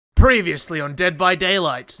Previously on Dead by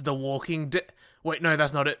Daylight, The Walking Dead. Wait, no,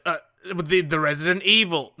 that's not it. The Resident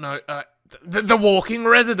Evil. No, the Walking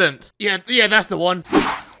Resident. Yeah, that's the one.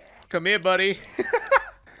 Come here, buddy.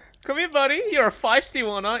 Come here, buddy. You're a feisty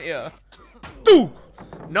one, aren't you? Ooh,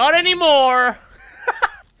 not anymore.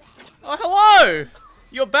 Oh, hello.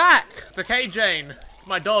 You're back. It's okay, Jane. It's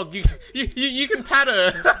my dog. You can pat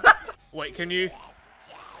her. Wait, can you?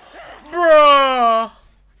 Bruh.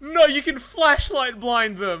 No, you can flashlight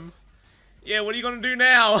blind them. Yeah, what are you gonna do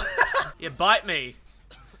now? Yeah, bite me.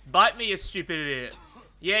 Bite me, you stupid idiot.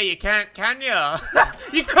 Yeah, you can't, can ya?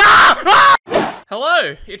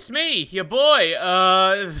 Hello, it's me, your boy,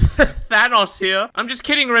 Thanos here. I'm just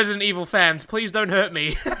kidding, Resident Evil fans. Please don't hurt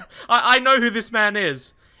me. I know who this man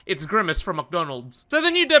is. It's Grimace from McDonald's. So the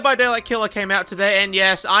new Dead by Daylight killer came out today, and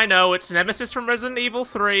yes, I know, it's Nemesis from Resident Evil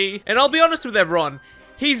 3. And I'll be honest with everyone,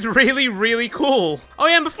 he's really, really cool. Oh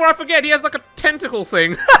yeah, and before I forget, he has like a tentacle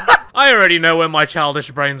thing. I already know where my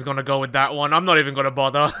childish brain's gonna go with that one. I'm not even gonna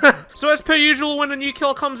bother. So as per usual, when a new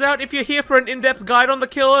killer comes out, if you're here for an in-depth guide on the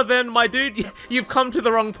killer, then my dude, you've come to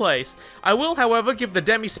the wrong place. I will, however, give the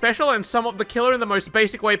Demi special and sum up the killer in the most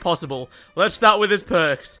basic way possible. Let's start with his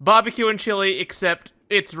perks. Barbecue and chili, except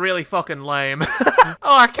it's really fucking lame.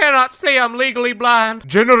 Oh, I cannot see, I'm legally blind.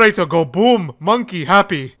 Generator go boom, monkey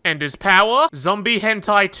happy. And his power? Zombie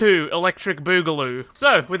Hentai 2, Electric Boogaloo.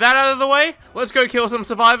 So, with that out of the way, let's go kill some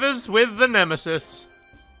survivors with the Nemesis.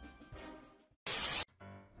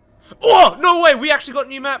 Oh, no way, we actually got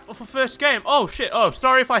new map for first game. Oh shit, oh,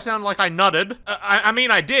 sorry if I sound like I nutted. I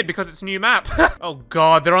mean I did, because it's new map. Oh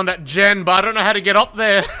god, they're on that gen, but I don't know how to get up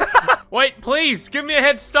there. Wait, please, give me a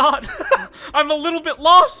head start. I'm a little bit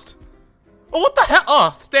lost. Oh, what the hell?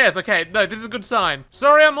 Oh, stairs. Okay, no, this is a good sign.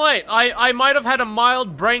 Sorry I'm late. I might have had a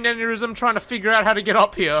mild brain aneurysm trying to figure out how to get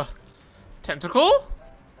up here. Tentacle?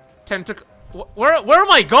 Tentacle? Where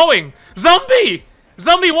am I going? Zombie!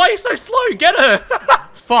 Zombie, why are you so slow? Get her!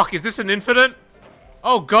 Fuck, is this an infinite?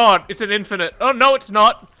 Oh god, it's an infinite. Oh, no, it's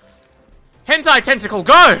not. Hentai tentacle,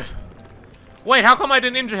 go! Wait, how come I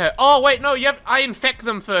didn't injure her? Oh, wait, no, I infect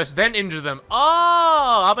them first, then injure them.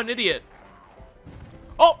 Oh, I'm an idiot.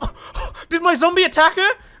 Oh, did my zombie attack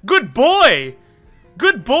her? Good boy.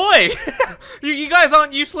 Good boy. You guys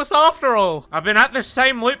aren't useless after all. I've been at this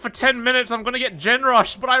same loop for 10 minutes. I'm gonna get gen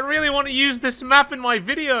rushed, but I really want to use this map in my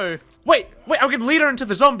video. Wait, I can lead her into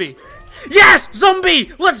the zombie. Yes,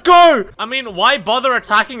 zombie, let's go. I mean, why bother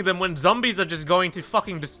attacking them when zombies are just going to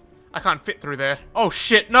fucking I can't fit through there. Oh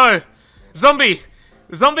shit, no. Zombie!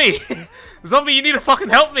 Zombie! Zombie, you need to fucking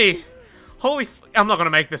help me! Holy I'm not gonna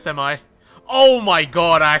make this, am I? Oh my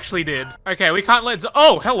god, I actually did. Okay, we can't let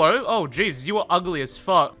oh, hello! Oh, jeez, you are ugly as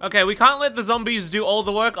fuck. Okay, we can't let the zombies do all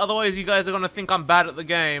the work, otherwise you guys are gonna think I'm bad at the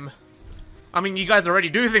game. I mean, you guys already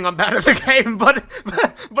do think I'm bad at the game, but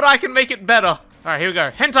I can make it better. Alright, here we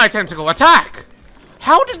go. Hentai tentacle, attack!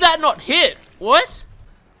 How did that not hit? What?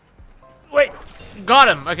 Wait, got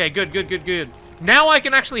him. Okay, good. Now I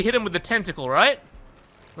can actually hit him with the tentacle, right?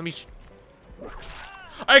 Let me...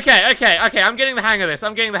 Okay, I'm getting the hang of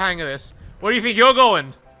this. Where do you think you're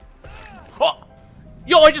going? Oh!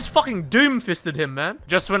 Yo, I just fucking doom-fisted him, man.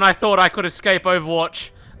 Just when I thought I could escape Overwatch,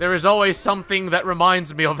 there is always something that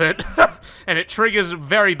reminds me of it. And it triggers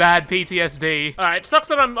very bad PTSD. Alright, it sucks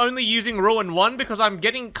that I'm only using Ruin 1 because I'm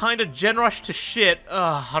getting kinda gen rushed to shit.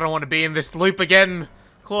 Ugh, I don't want to be in this loop again.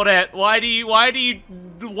 Claudette, why do you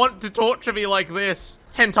want to torture me like this?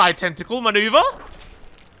 Hentai tentacle maneuver?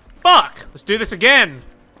 Fuck! Let's do this again.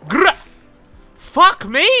 Grr! Fuck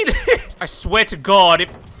me, dude! I swear to God,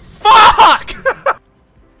 if... Fuck!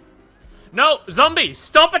 No, zombie,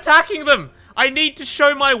 stop attacking them! I need to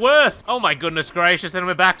show my worth. Oh my goodness gracious, and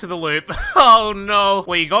we're back to the loop. Oh no.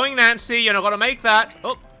 Where you going, Nancy? You're not gonna make that.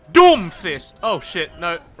 Oh. Doom fist! Oh shit,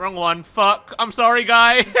 no, wrong one. Fuck, I'm sorry,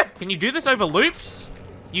 guy. Can you do this over loops?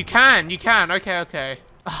 You can, okay.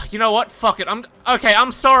 You know what, fuck it,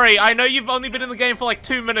 I'm sorry, I know you've only been in the game for like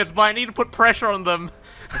 2 minutes, but I need to put pressure on them.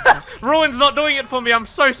 Ruin's not doing it for me, I'm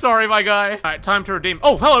so sorry, my guy. Alright, time to redeem.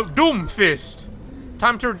 Oh, hello, Doom Fist.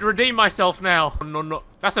 Time to redeem myself now. No,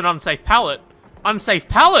 that's an unsafe pallet. Unsafe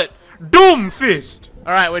pallet? Doom Fist!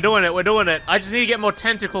 Alright, we're doing it. I just need to get more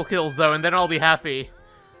tentacle kills though, and then I'll be happy.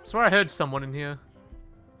 I swear I heard someone in here.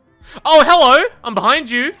 Oh, hello, I'm behind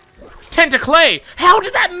you. Tentaclay! How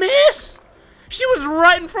did that miss? She was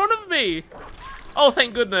right in front of me! Oh,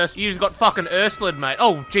 thank goodness. You just got fucking Ursula'd, mate.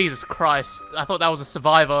 Oh, Jesus Christ. I thought that was a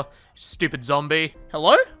survivor. Stupid zombie.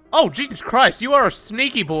 Hello? Oh, Jesus Christ, you are a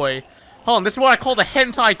sneaky boy. Hold on, this is what I call the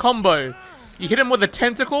hentai combo. You hit him with a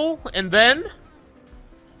tentacle, and then...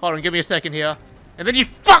 Hold on, give me a second here. And then you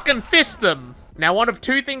fucking fist them! Now, one of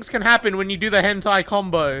two things can happen when you do the hentai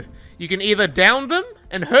combo. You can either down them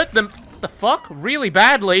and hurt them, the fuck, really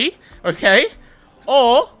badly, okay?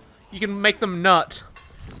 Or you can make them nut.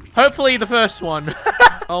 Hopefully the first one.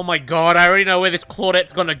 Oh my god, I already know where this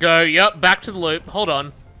Claudette's gonna go. Yup, back to the loop. Hold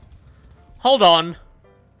on. Hold on.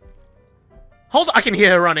 Hold on, I can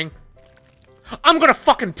hear her running. I'm gonna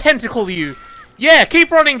fucking tentacle you. Yeah, keep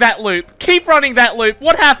running that loop. Keep running that loop.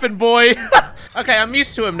 What happened, boy? Okay, I'm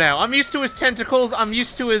used to him now. I'm used to his tentacles. I'm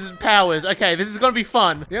used to his powers. Okay, this is gonna be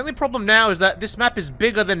fun. The only problem now is that this map is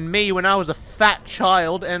bigger than me when I was a fat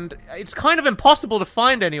child, and it's kind of impossible to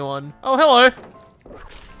find anyone. Oh, hello.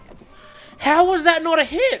 How was that not a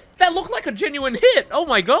hit? That looked like a genuine hit. Oh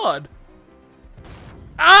my god.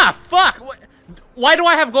 Ah, fuck. Why do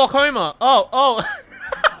I have glaucoma? Oh.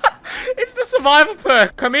 It's the survivor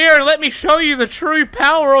perk. Come here and let me show you the true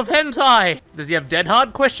power of hentai. Does he have dead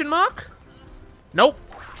hard, question mark? Nope.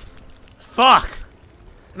 Fuck.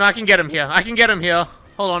 No, I can get him here. I can get him here.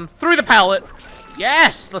 Hold on. Through the pallet.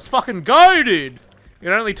 Yes, let's fucking go, dude. It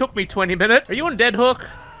only took me 20 minutes. Are you on dead hook?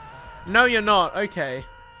 No, you're not. Okay.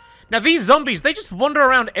 Now, these zombies, they just wander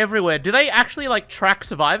around everywhere. Do they actually, like, track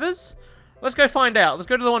survivors? Let's go find out. Let's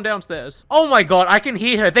go to the one downstairs. Oh my god, I can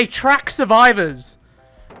hear her. They track survivors.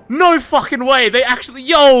 No fucking way. They actually...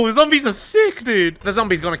 Yo, zombies are sick, dude. The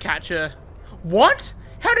zombie's gonna catch her. What?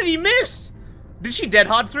 How did he miss? Did she dead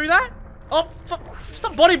hard through that? Oh, fuck.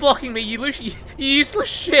 Stop body blocking me, you useless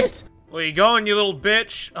shit. Where you going, you little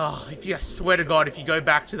bitch? Oh, I swear to god, if you go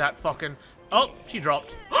back to that fucking... Oh, she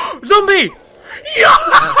dropped. Zombie! Yeah!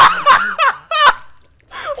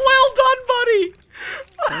 Well done, buddy!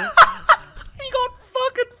 He got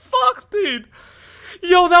fucking fucked, dude.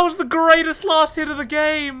 Yo, that was the greatest last hit of the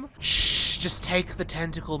game. Shh, just take the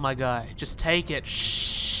tentacle, my guy. Just take it.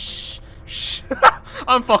 Shh. Shh.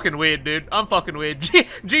 I'm fucking weird, dude. I'm fucking weird.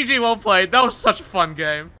 GG, well played. That was such a fun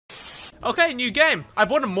game. Okay, new game. I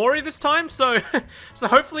bought a Mori this time, so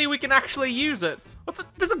hopefully we can actually use it.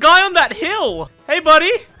 There's a guy on that hill. Hey,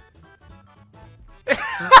 buddy.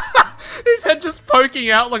 His head just poking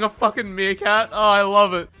out like a fucking meerkat. Oh, I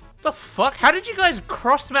love it. The fuck? How did you guys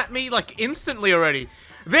cross-map me, like, instantly already?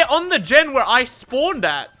 They're on the gen where I spawned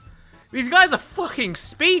at. These guys are fucking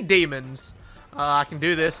speed demons. I can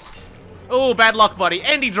do this. Oh, bad luck, buddy.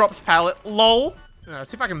 And he drops pallet. Lol.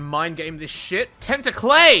 See if I can mind game this shit.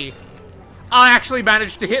 Tentaclay! I actually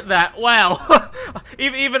managed to hit that. Wow.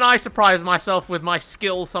 Even I surprise myself with my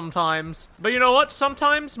skill sometimes. But you know what?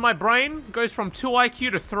 Sometimes my brain goes from 2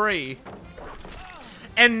 IQ to 3.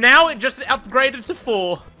 And now it just upgraded to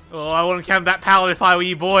 4. Oh, I wouldn't count that pallet if I were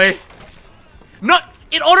you, boy. No!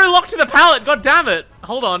 It auto-locked to the pallet! God damn it!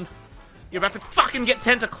 Hold on. You're about to fucking get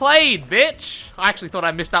tentaclayed, bitch! I actually thought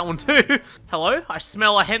I missed that one too. Hello? I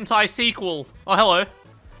smell a hentai sequel. Oh, hello.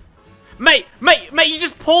 Mate, you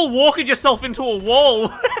just Paul Walkered yourself into a wall.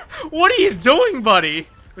 What are you doing, buddy?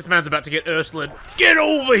 This man's about to get Ursula'd. Get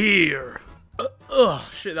over here! Ugh,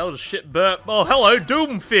 shit, that was a shit burp. Oh, hello,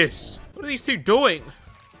 Doomfist. What are these two doing?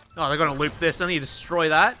 Oh, they're gonna loop this. I need to destroy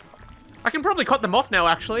that. I can probably cut them off now,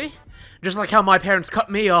 actually. Just like how my parents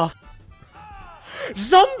cut me off.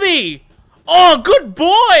 Zombie! Oh, good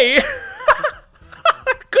boy!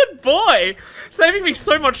 Good boy! Saving me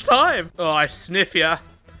so much time. Oh, I sniff ya.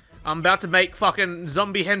 I'm about to make fucking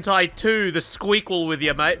Zombie Hentai 2 the squeakle with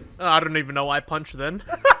you, mate. Oh, I don't even know why I punched then.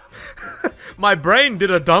 My brain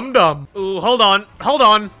did a dum-dum. Ooh, hold on. Hold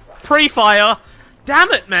on. Pre-fire.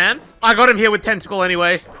 Damn it, man. I got him here with tentacle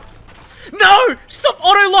anyway. No! Stop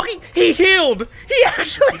auto-locking! He healed! He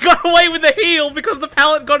actually got away with the heal because the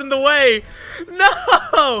pallet got in the way!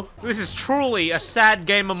 No! This is truly a sad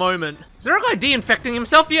gamer moment. Is there a guy de-infecting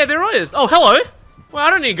himself? Yeah, there is. Oh, hello! Well,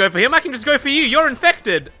 I don't need to go for him. I can just go for you. You're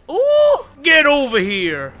infected. Ooh! Get over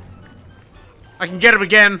here! I can get him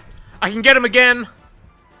again. I can get him again.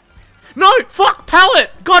 No! Fuck!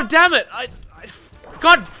 Pallet! God damn it!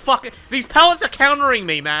 God fuck it. These pallets are countering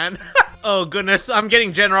me, man. Oh goodness, I'm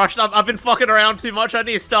getting gen rushed. I've been fucking around too much. I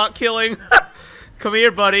need to start killing. Come here,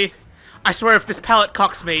 buddy. I swear if this pallet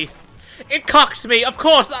cocks me. It cocks me, of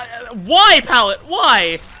course. Why, pallet?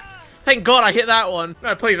 Why? Thank God I hit that one.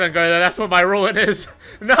 No, please don't go there. That's what my ruin is.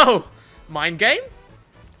 No. Mind game?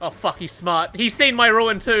 Oh, fuck, he's smart. He's seen my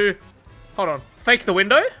ruin too. Hold on. Fake the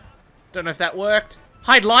window? Don't know if that worked.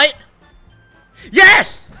 Hide light?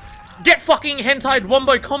 Yes! Get fucking hentai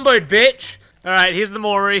wombo comboed, bitch! Alright, here's the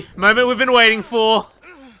Mori. Moment we've been waiting for.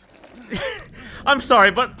 I'm sorry,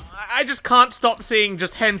 but I just can't stop seeing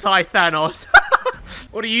just hentai Thanos.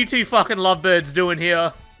 What are you two fucking lovebirds doing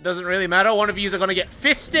here? Doesn't really matter. One of yous are gonna get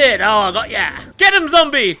fisted. Oh, I got ya. Get him,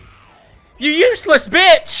 zombie! You useless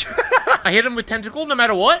bitch! I hit him with tentacle no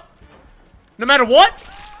matter what. No matter what.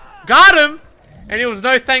 Got him. And it was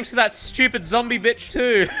no thanks to that stupid zombie bitch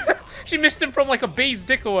too. She missed him from like a bee's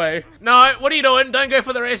dick away. No, what are you doing? Don't go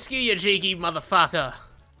for the rescue, you cheeky motherfucker.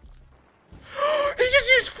 He just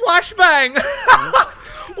used flashbang.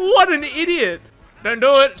 What an idiot. Don't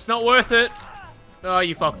do it. It's not worth it. Oh,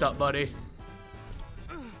 you fucked up, buddy.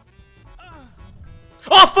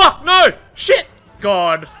 Oh, fuck. No. Shit.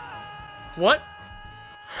 God. What?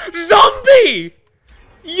 Zombie.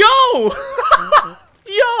 Yo.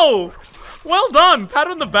 Yo. Well done. Pat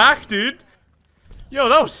on the back, dude. Yo,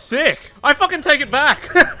 that was sick. I fucking take it back.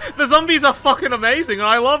 The zombies are fucking amazing and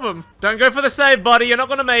I love them. Don't go for the save, buddy. You're not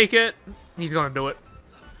gonna make it. He's gonna do it.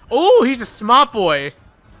 Oh, he's a smart boy.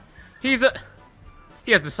 He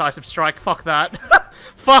has decisive strike. Fuck that.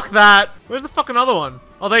 Fuck that. Where's the fucking other one?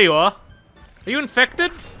 Oh, there you are. Are you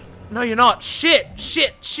infected? No, you're not. Shit.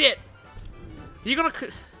 Shit. Shit. Are you gonna...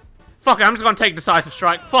 Fuck it, I'm just gonna take decisive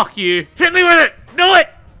strike. Fuck you. Hit me with it. Do it.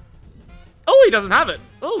 Oh, he doesn't have it.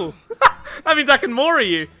 Oh. That means I can Mora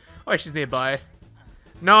you. Oh, she's nearby.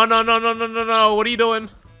 No, no, no, no, no, no, no. What are you doing?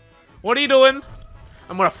 What are you doing?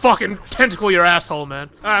 I'm gonna fucking tentacle your asshole, man.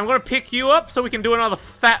 Alright, I'm gonna pick you up so we can do another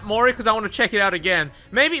fat Mori because I want to check it out again.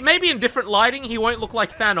 Maybe in different lighting he won't look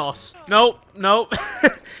like Thanos. Nope, nope.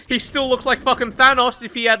 He still looks like fucking Thanos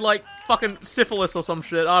if he had like fucking syphilis or some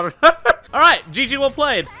shit. I don't know. Alright, GG, well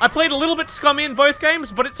played. I played a little bit scummy in both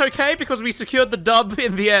games, but it's okay because we secured the dub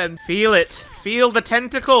in the end. Feel it. Feel the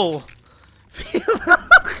tentacle. Feel the...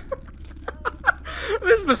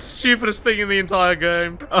 This is the stupidest thing in the entire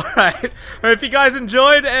game. Alright, hope you guys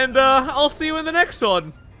enjoyed, and I'll see you in the next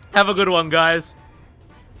one. Have a good one, guys.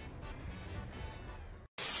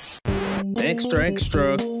 Extra,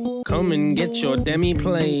 extra, come and get your Demi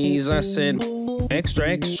plays. I said, extra,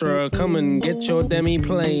 extra, come and get your Demi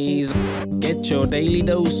plays. Get your daily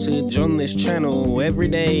dosage on this channel every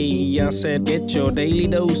day. I said, get your daily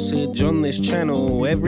dosage on this channel every